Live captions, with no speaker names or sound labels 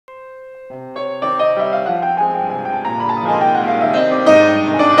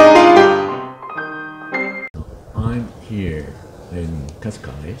I'm here in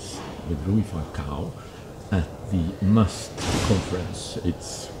Cascais with Rui Falcao at the Must conference.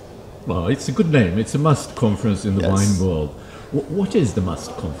 It's a good name. It's a Must conference in the wine world. What is the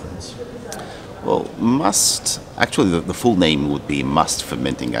Must conference? Well, actually the full name would be Must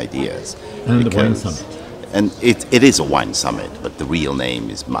Fermenting Ideas. And the Wine Summit. And it is a wine summit, but the real name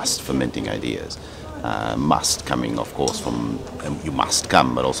is Must Fermenting Ideas. Must coming, of course, from you must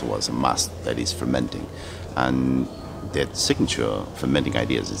come, but also was a must that is fermenting. And that signature, Fermenting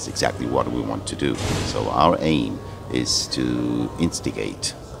Ideas, is exactly what we want to do. So our aim is to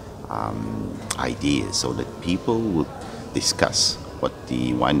instigate ideas so that people would discuss what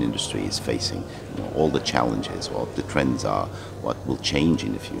the wine industry is facing, all the challenges, what the trends are, what will change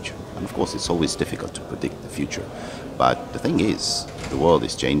in the future. And of course, it's always difficult to predict the future. But the thing is, the world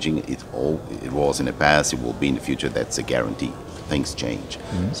is changing. It was in the past, it will be in the future. That's a guarantee. Things change.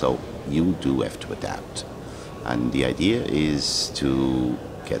 Mm-hmm. So you do have to adapt. And the idea is to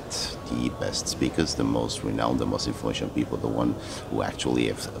get the best speakers, the most renowned, the most influential people, the one who actually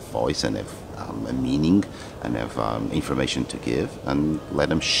have a voice and have a meaning and have information to give, and let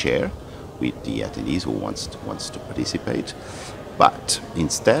them share with the attendees who wants to participate. But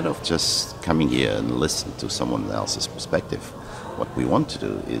instead of just coming here and listen to someone else's perspective, what we want to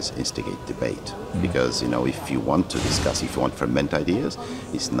do is instigate debate. Mm-hmm. Because if you want to discuss, if you want to ferment ideas,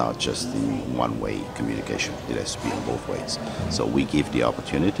 it's not just in one-way communication. It has to be in both ways. Mm-hmm. So we give the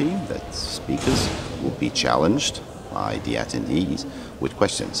opportunity that speakers will be challenged by the attendees with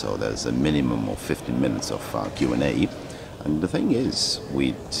questions. So there's a minimum of 15 minutes of Q&A. And the thing is,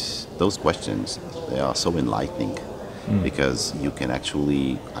 with those questions, they are so enlightening. Because you can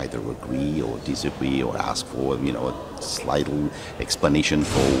actually either agree or disagree or ask for a slight explanation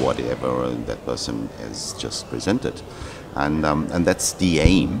for whatever that person has just presented, and that's the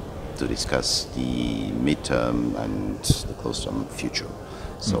aim, to discuss the midterm and the close-term future.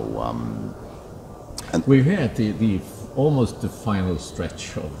 So and we're here at the almost the final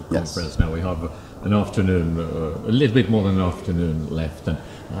stretch of the conference. Now we have an afternoon, a little bit more than an afternoon left, and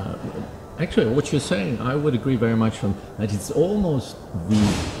actually, what you're saying, I would agree very much on that. It's almost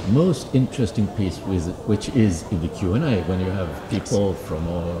the most interesting piece, which is in the Q&A, when you have people from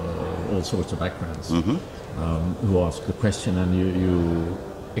all sorts of backgrounds who ask the question, and you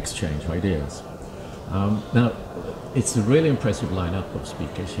exchange ideas. Now, it's a really impressive lineup of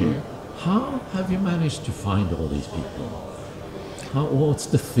speakers here. How have you managed to find all these people? What's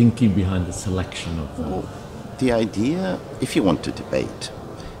the thinking behind the selection of them? Well, the idea, if you want to debate,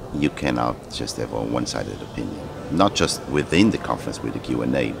 you cannot just have a one-sided opinion. Not just within the conference with the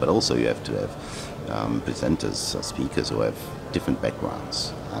Q&A, but also you have to have presenters or speakers who have different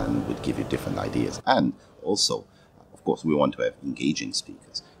backgrounds and would give you different ideas. And also, of course, we want to have engaging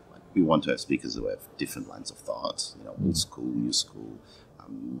speakers. We want to have speakers who have different lines of thought, old school, new school,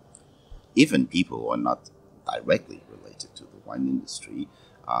 even people who are not directly related to the wine industry,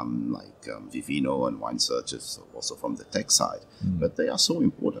 like Vivino and Wine Searchers, also from the tech side. But they are so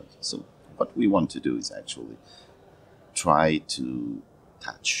important. So what we want to do is actually try to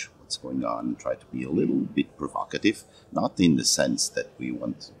touch what's going on, try to be a little bit provocative, not in the sense that we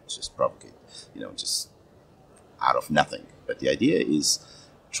want to just provocate, just out of nothing. But the idea is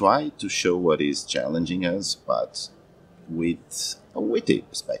try to show what is challenging us, but with a witty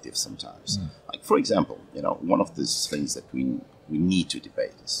perspective sometimes. Like, for example, one of these things that we need to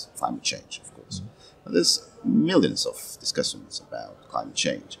debate is climate change, of course. There's millions of discussions about climate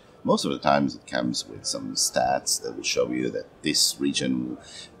change. Most of the times it comes with some stats that will show you that this region will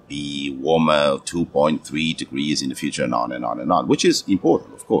be warmer 2.3 degrees in the future, and on and on and on, which is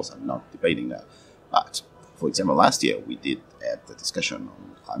important, of course. I'm not debating that. But, for example, last year we did have the discussion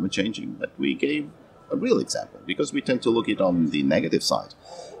on climate changing, but we gave a real example, because we tend to look at it on the negative side.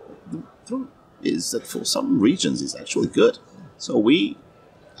 The truth is that for some regions it's actually good. So we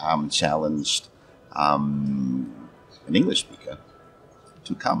challenged an English speaker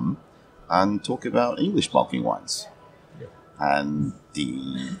to come and talk about English sparkling wines. And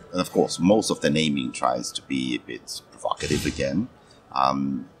of course, most of the naming tries to be a bit provocative again.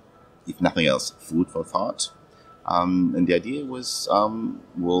 If nothing else, food for thought. And the idea was,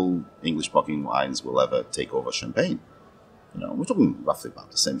 will English sparkling wines will ever take over Champagne? We're talking roughly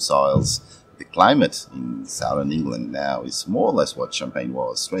about the same soils. The climate in southern England now is more or less what Champagne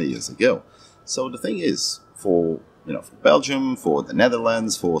was 20 years ago. So the thing is, for Belgium, for the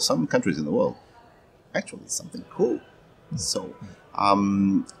Netherlands, for some countries in the world, actually it's something cool. So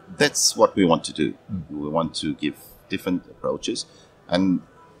that's what we want to do. We want to give different approaches, and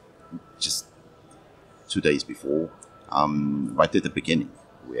 2 days before, right at the beginning,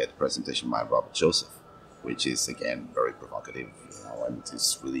 we had a presentation by Robert Joseph, which is, again, very provocative, and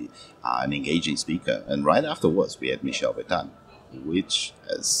it's really an engaging speaker. And right afterwards, we had Michel Betan, which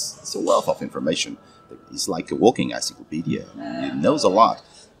is a wealth of information. He's like a walking encyclopedia. He knows a lot,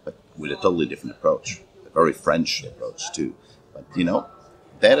 but with a totally different approach, a very French approach too. But,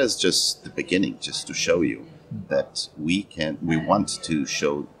 that is just the beginning, just to show you that we want to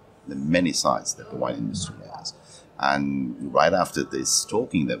show the many sides that the wine industry has. And right after this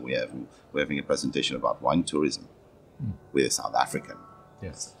talking that we're having a presentation about wine tourism with a South African.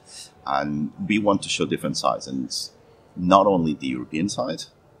 Yes. And we want to show different sides, and not only the European side,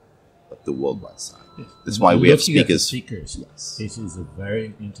 but the worldwide side. Yes. That's why we have speakers. Yes. It is a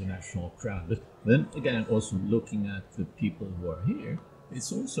very international crowd. But then again, also looking at the people who are here,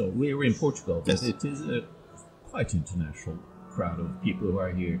 it's also, we're in Portugal, but it is a quite international crowd of people who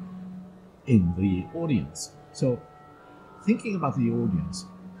are here in the audience. So, thinking about the audience,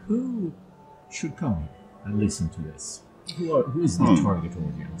 who should come here and listen to this? Who is the target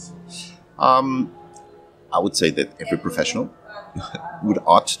audience? I would say that every professional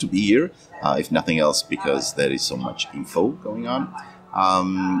ought to be here, if nothing else, because there is so much info going on.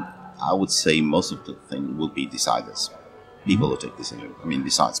 I would say most of the thing will be deciders, people who take this in.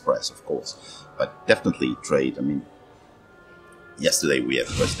 Besides press, of course, but definitely trade. Yesterday we had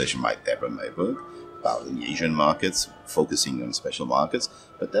a presentation by Deborah Mayberg about the Asian markets, focusing on special markets,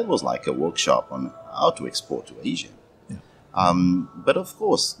 but that was like a workshop on how to export to Asia. Yeah. But of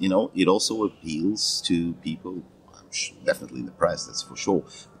course, it also appeals to people, definitely in the press, that's for sure.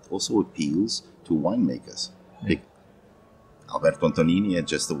 It also appeals to winemakers. Yeah. Alberto Antonini had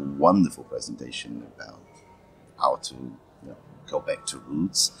just a wonderful presentation about how to go back to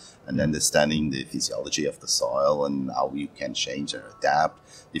roots and understanding the physiology of the soil and how you can change and adapt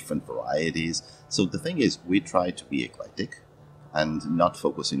different varieties. So the thing is, we try to be eclectic and not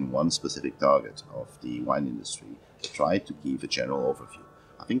focus in one specific target of the wine industry. We try to give a general overview.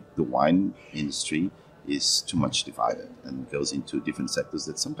 I think the wine industry is too much divided and goes into different sectors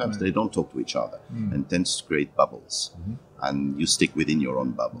that sometimes they don't talk to each other and tends to create bubbles. And you stick within your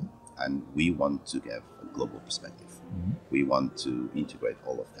own bubble. And we want to have a global perspective. We want to integrate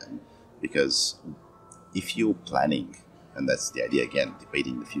all of them, because if you're planning, and that's the idea again,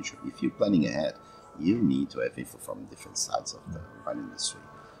 debating the future, if you're planning ahead, you need to have info from different sides of the wine industry.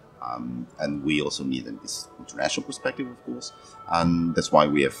 And we also need this international perspective, of course. And that's why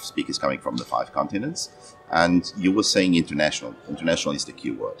we have speakers coming from the 5 continents. And you were saying international. International is the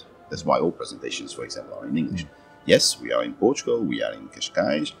key word. That's why all presentations, for example, are in English. Yes, we are in Portugal. We are in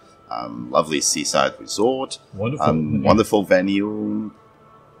Cascais. Lovely seaside resort. Wonderful venue.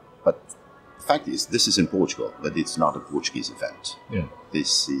 But the fact is, this is in Portugal, but it's not a Portuguese event. Yeah.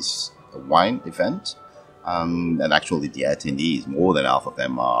 This is a wine event. And actually, the attendees, more than half of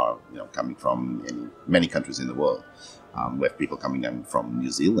them are coming from many countries in the world. We have people coming in from New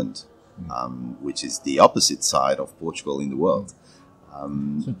Zealand, which is the opposite side of Portugal in the world.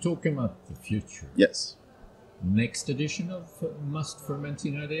 So talking about the future. Yes. Next edition of Must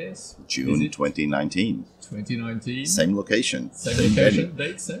Fermenting Ideas? June 2019. 2019. Same location. Same location,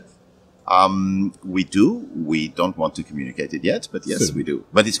 date set? We do. We don't want to communicate it yet, but yes, we do.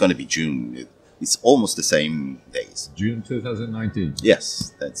 But it's going to be June. It's almost the same days. June 2019.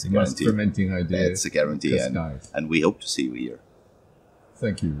 Yes, that's a guarantee. Must Fermenting Ideas. That's a guarantee. And we hope to see you here.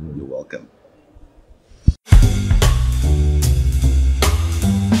 Thank you. You're welcome.